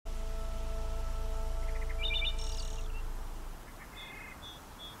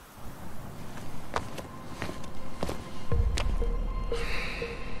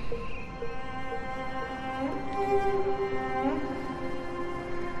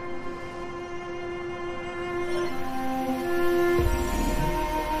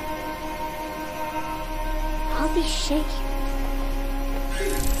shake.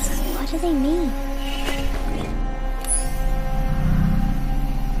 What do they mean?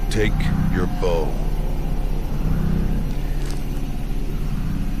 Take your bow.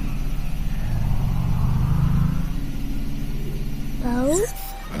 Bow?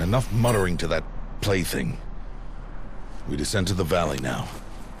 And enough muttering to that plaything. We descend to the valley now.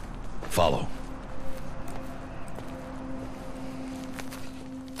 Follow.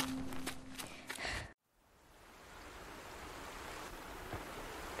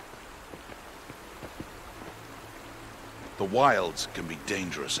 The wilds can be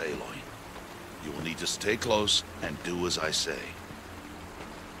dangerous, Aloy. You will need to stay close and do as I say.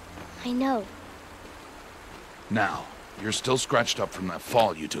 I know. Now, you're still scratched up from that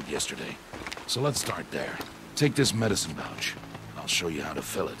fall you took yesterday. So let's start there. Take this medicine pouch. I'll show you how to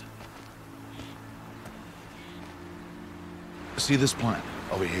fill it. See this plant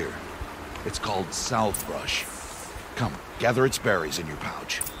over here? It's called salvebrush. Come, gather its berries in your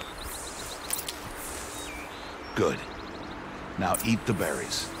pouch. Good. Now eat the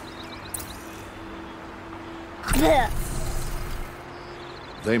berries. Blech.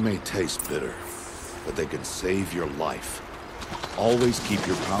 They may taste bitter, but they can save your life. Always keep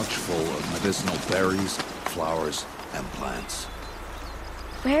your pouch full of medicinal berries, flowers, and plants.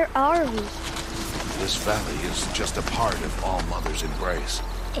 Where are we? This valley is just a part of All Mother's embrace.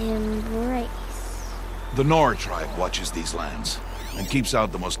 Embrace. The Nora tribe watches these lands and keeps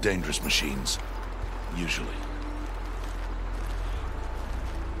out the most dangerous machines. Usually.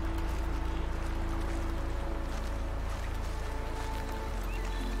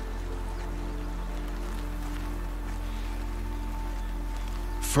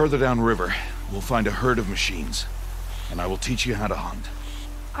 Further downriver, we'll find a herd of machines, and I will teach you how to hunt.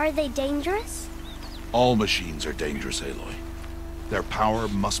 Are they dangerous? All machines are dangerous, Aloy. Their power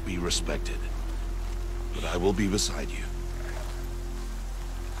must be respected. But I will be beside you.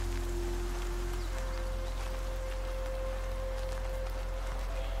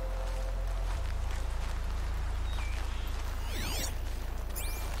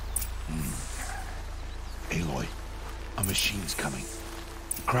 Aloy, a machine's coming.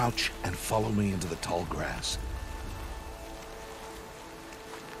 Crouch and follow me into the tall grass.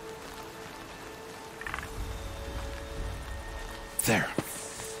 There.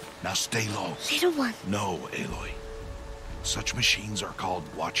 Now stay low. Little one. No, Aloy. Such machines are called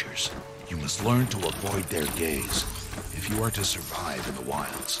Watchers. You must learn to avoid their gaze. If you are to survive in the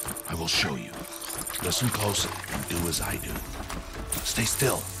wilds, I will show you. Listen close and do as I do. Stay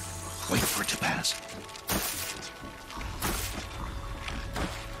still. Wait for it to pass.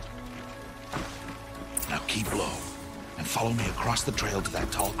 Now keep low and follow me across the trail to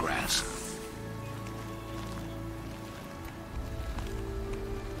that tall grass.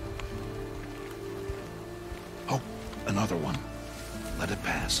 Oh, another one. Let it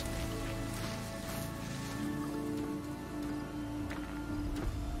pass.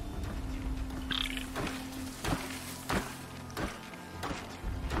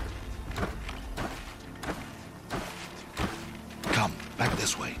 Come, back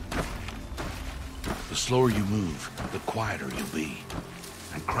this way. The slower you move, the quieter you'll be.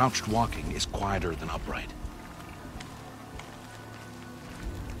 And crouched walking is quieter than upright.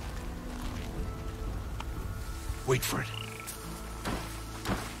 Wait for it.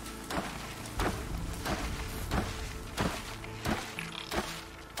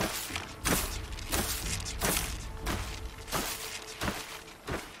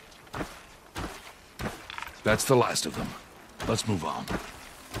 That's the last of them. Let's move on.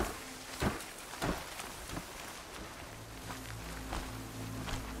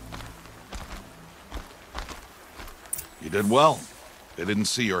 You did well. They didn't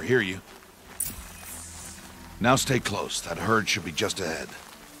see or hear you. Now stay close. That herd should be just ahead.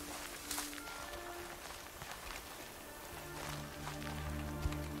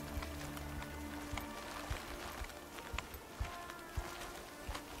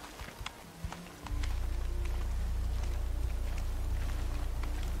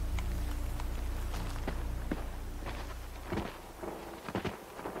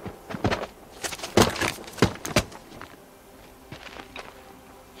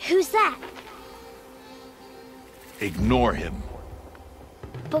 Who's that? Ignore him.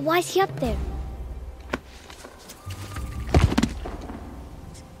 But why's he up there?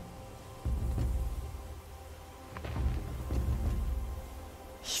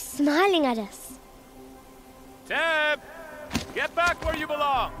 He's smiling at us. Teb! Get back where you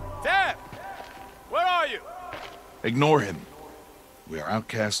belong! Teb! Where are you? Ignore him. We are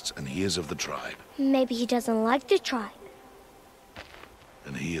outcasts and he is of the tribe. Maybe he doesn't like the tribe.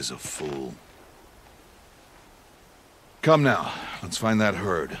 And he is a fool. Come now, let's find that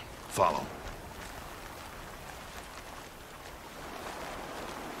herd. Follow.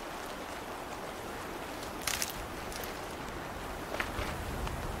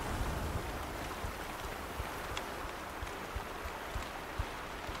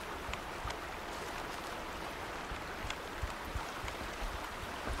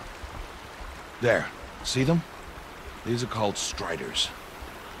 There. See them? These are called striders.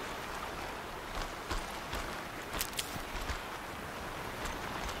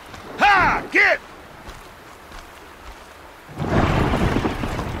 Ha! Get!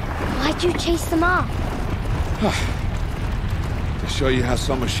 Why'd you chase them off? To show you how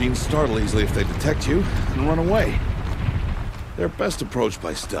some machines startle easily if they detect you and run away. They're best approached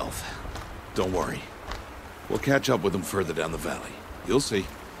by stealth. Don't worry. We'll catch up with them further down the valley. You'll see.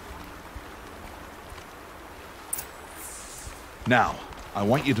 Now, I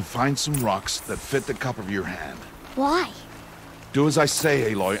want you to find some rocks that fit the cup of your hand. Why? Do as I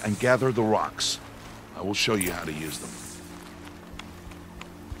say, Aloy, and gather the rocks. I will show you how to use them.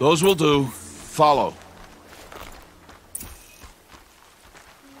 Those will do. Follow.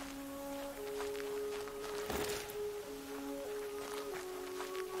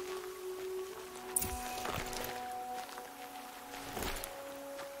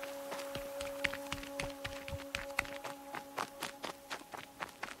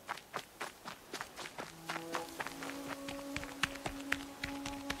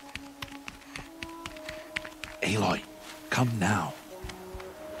 Aloy, come now.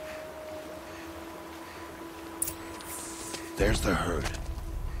 There's the herd.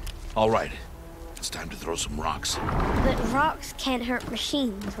 All right, it's time to throw some rocks. But rocks can't hurt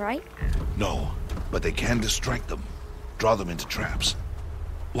machines, right? No, but they can distract them. Draw them into traps.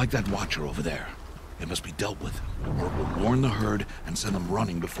 Like that watcher over there. It must be dealt with, or it will warn the herd and send them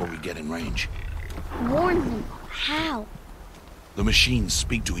running before we get in range. Warn them? How? The machines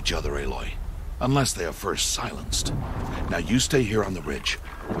speak to each other, Aloy. Unless they are first silenced. Now you stay here on the ridge.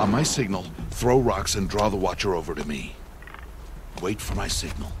 On my signal, throw rocks and draw the watcher over to me. Wait for my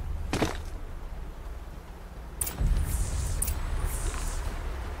signal.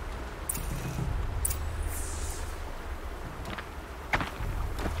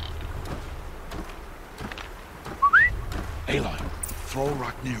 Aloy, throw a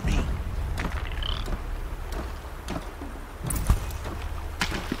rock near me.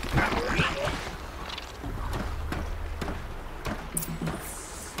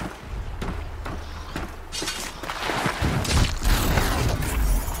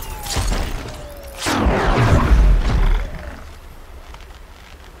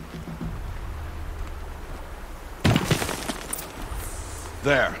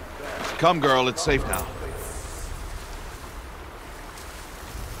 There. Come, girl, it's safe now.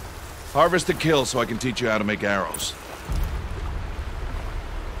 Harvest the kill so I can teach you how to make arrows.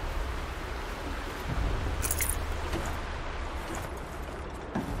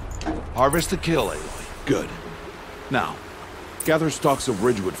 Harvest the kill, Aloy. Good. Now, gather stalks of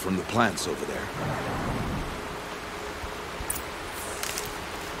ridgewood from the plants over there.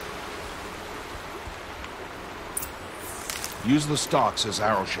 Use the stalks as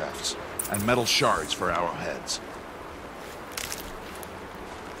arrow shafts, and metal shards for arrowheads.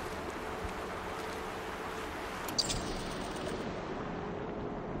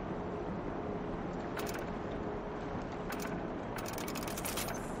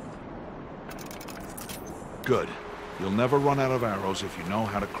 Good. You'll never run out of arrows if you know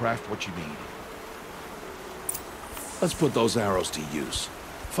how to craft what you need. Let's put those arrows to use.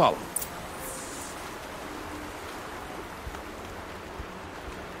 Follow.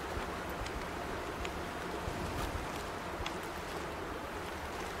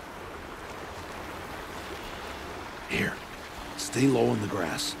 Here, stay low in the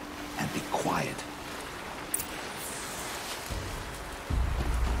grass and be quiet.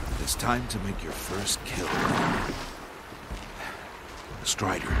 It's time to make your first kill. The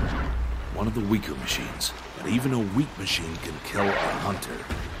Strider, one of the weaker machines, but even a weak machine can kill a hunter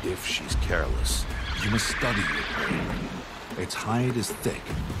if she's careless. You must study your prey. Its hide is thick,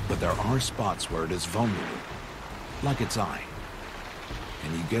 but there are spots where it is vulnerable, like its eye.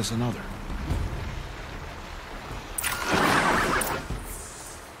 Can you guess another?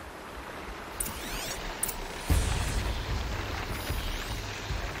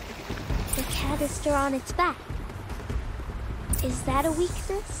 Canister on its back. Is that a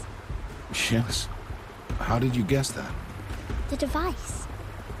weakness? Yes. How did you guess that? The device.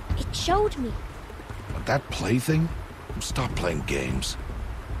 It showed me. But that plaything? Stop playing games.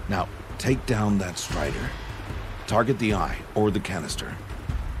 Now, take down that Strider. Target the eye or the canister.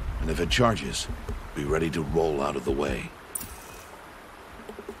 And if it charges, Be ready to roll out of the way.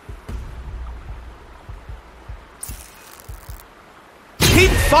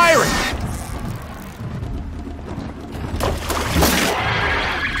 Keep firing!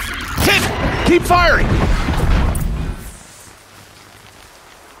 Hit! Keep firing!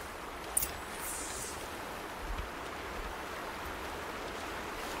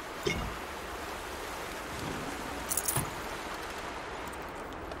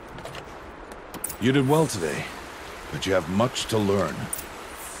 You did well today, but you have much to learn.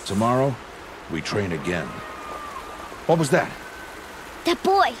 Tomorrow, we train again. What was that? That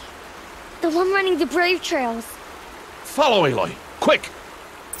boy! The one running the brave trails. Follow Aloy, quick!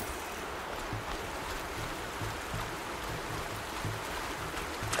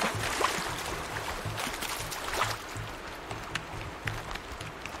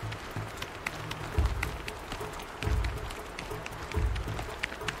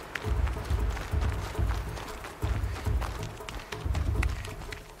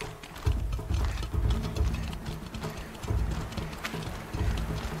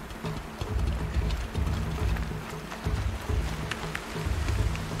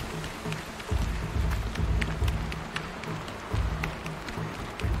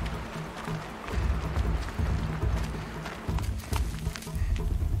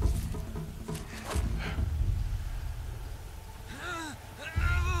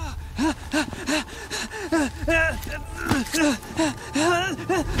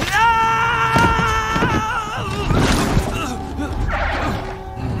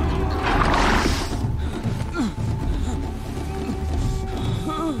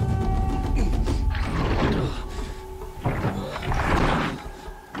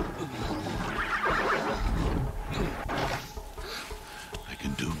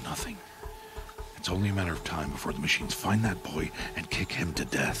 It's only a matter of time before the machines find that boy and kick him to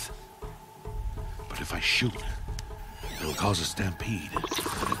death. But if I shoot, it'll cause a stampede, and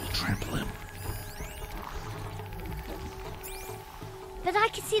it will trample him. But I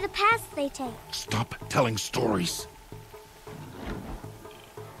can see the paths they take. Stop telling stories.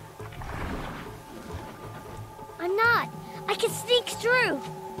 I'm not. I can sneak through.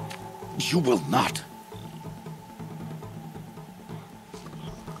 You will not.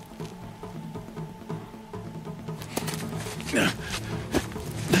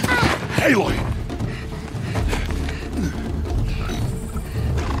 Aloy!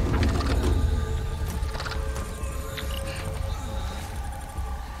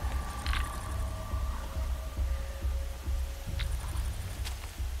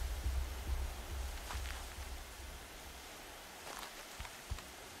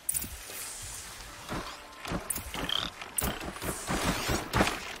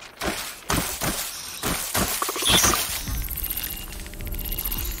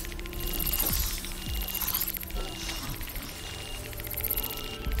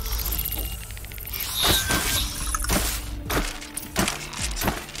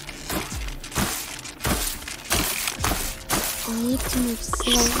 I need to move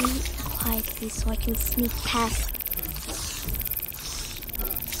slowly and quietly so I can sneak past.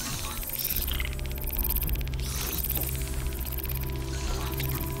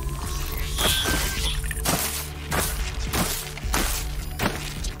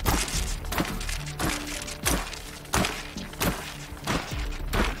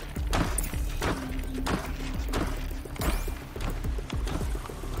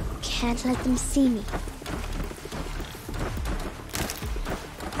 Can't let them see me.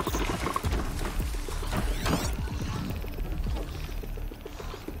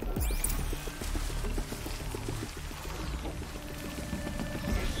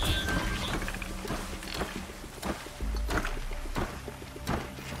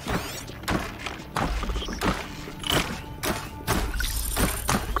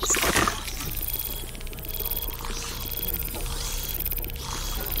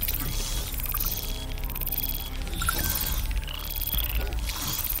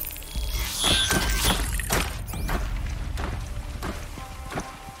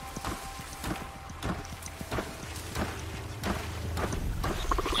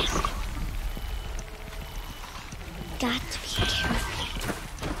 Got to be careful.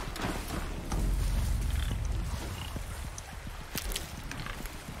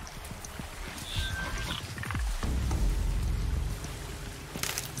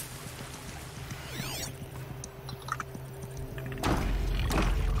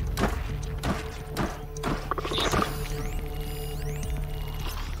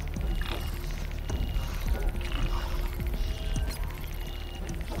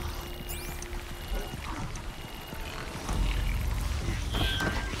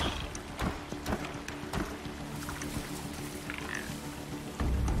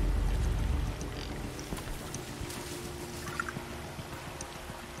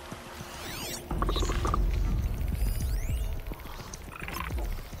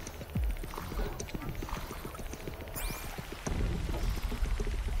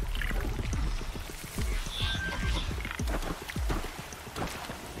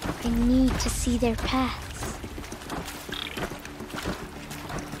 I need to see their paths.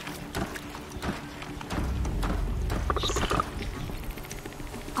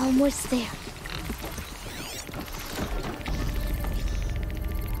 Almost there.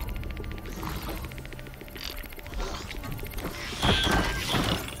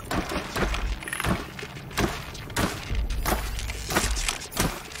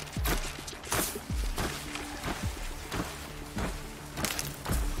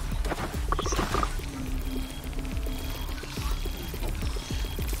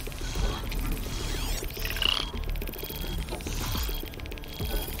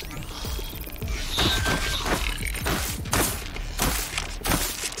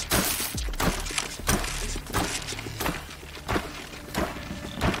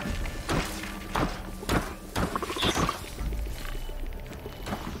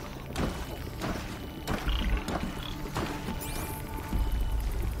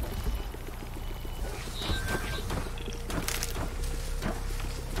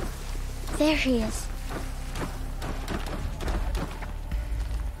 There he is.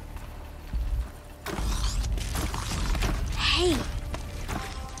 Hey!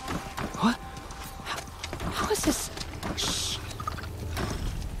 What? How is this? Shh.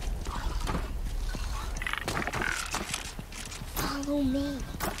 Follow me.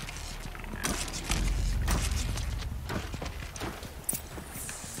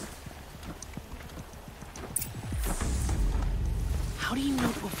 How do you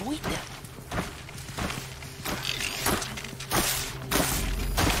know to avoid them?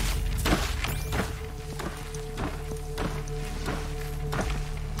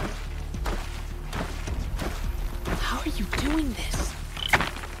 How are you doing this?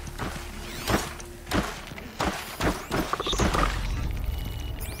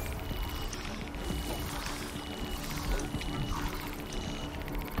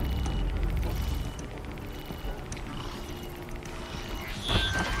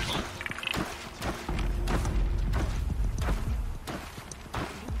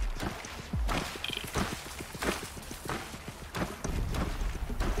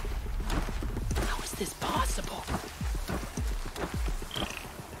 How is this possible?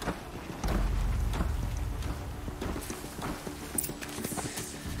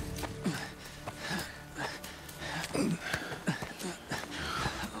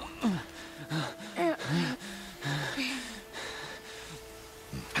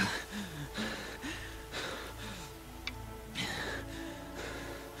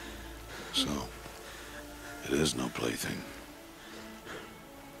 So, it is no plaything.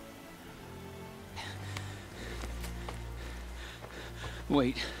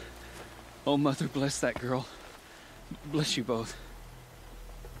 Wait. Oh, Mother, bless that girl. Bless you both.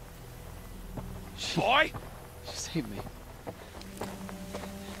 Boy! She saved me.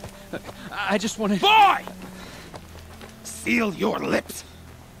 I just wanted... Boy! Seal your lips.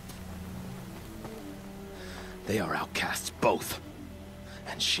 They are outcasts, both.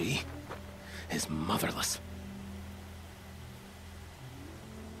 And she is motherless.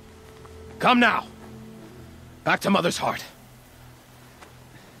 Come now. Back to Mother's heart.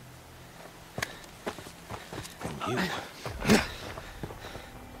 And you.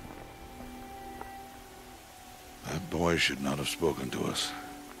 That boy should not have spoken to us.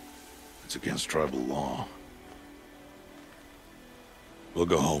 It's against tribal law. We'll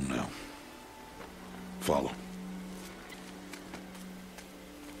go home now. Follow.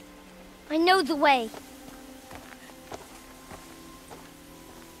 I know the way.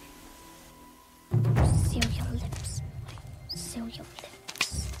 Seal your lips. Seal your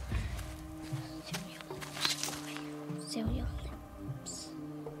lips. Seal your lips, boy. Seal your lips.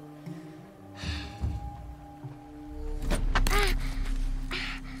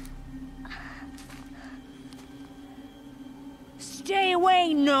 Stay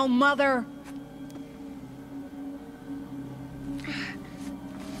away, no mother!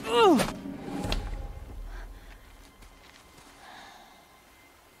 Ugh.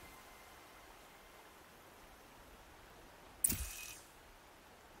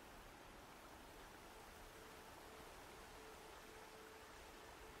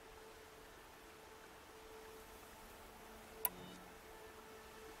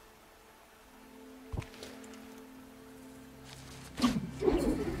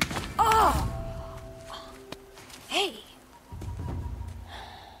 Hey!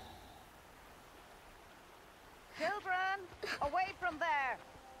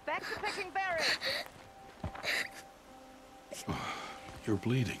 Picking berries. You're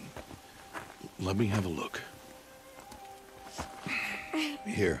bleeding. Let me have a look.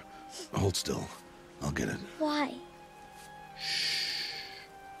 Here, hold still. I'll get it. Why?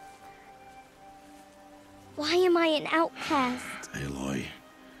 Why am I an outcast? Aloy,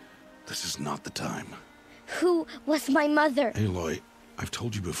 this is not the time. Who was my mother? Aloy, I've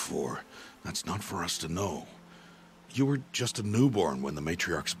told you before, that's not for us to know. You were just a newborn when the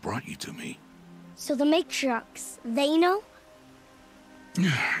matriarchs brought you to me. So the matriarchs, they know?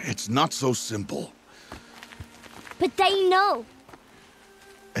 It's not so simple. But they know.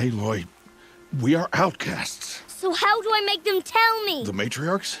 Aloy, we are outcasts. So how do I make them tell me? The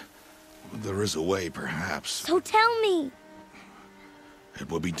matriarchs? There is a way, perhaps. So tell me. It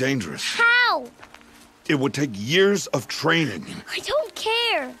would be dangerous. How? It would take years of training. I don't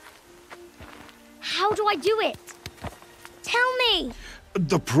care. How do I do it? Tell me.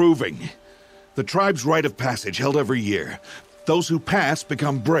 The proving. The tribe's rite of passage held every year. Those who pass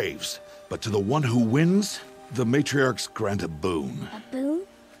become braves. But to the one who wins, the matriarchs grant a boon. A boon?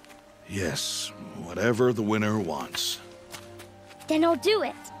 Yes, whatever the winner wants. Then I'll do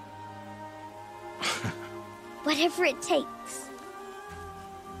it. Whatever it takes.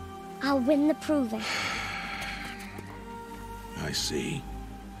 I'll win the proving. I see.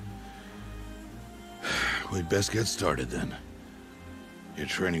 We'd best get started then. Your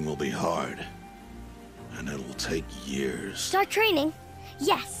training will be hard. And it will take years. Start training?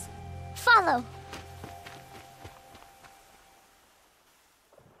 Yes. Follow.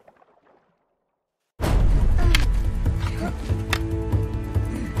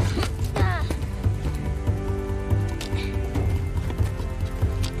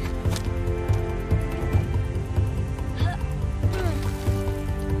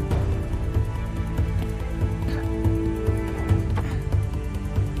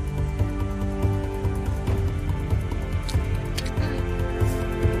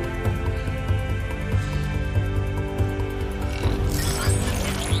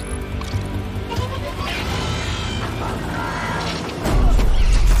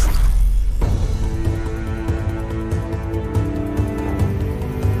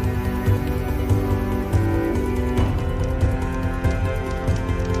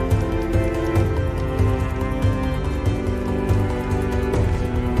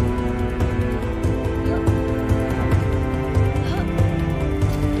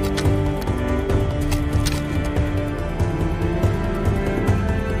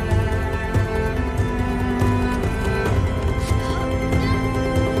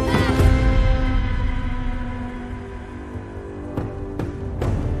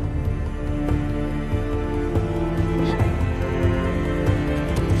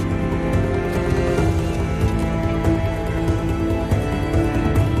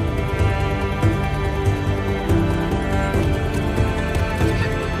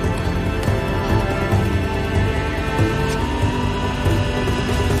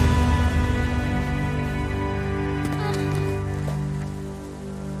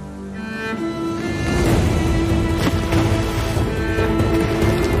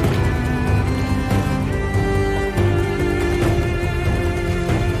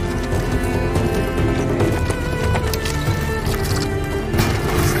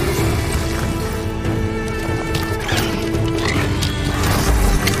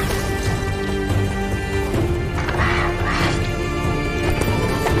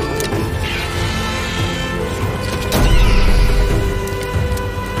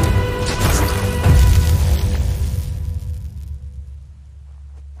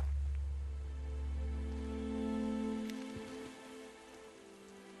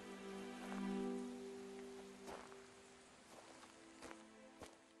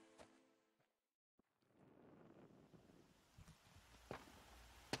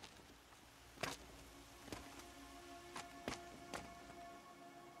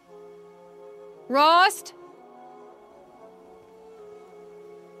 Rost?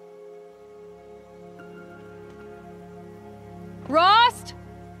 Rost?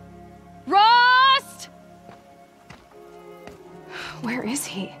 Rost? Where is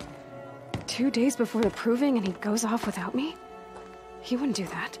he? 2 days before the proving and he goes off without me? He wouldn't do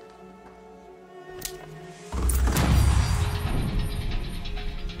that.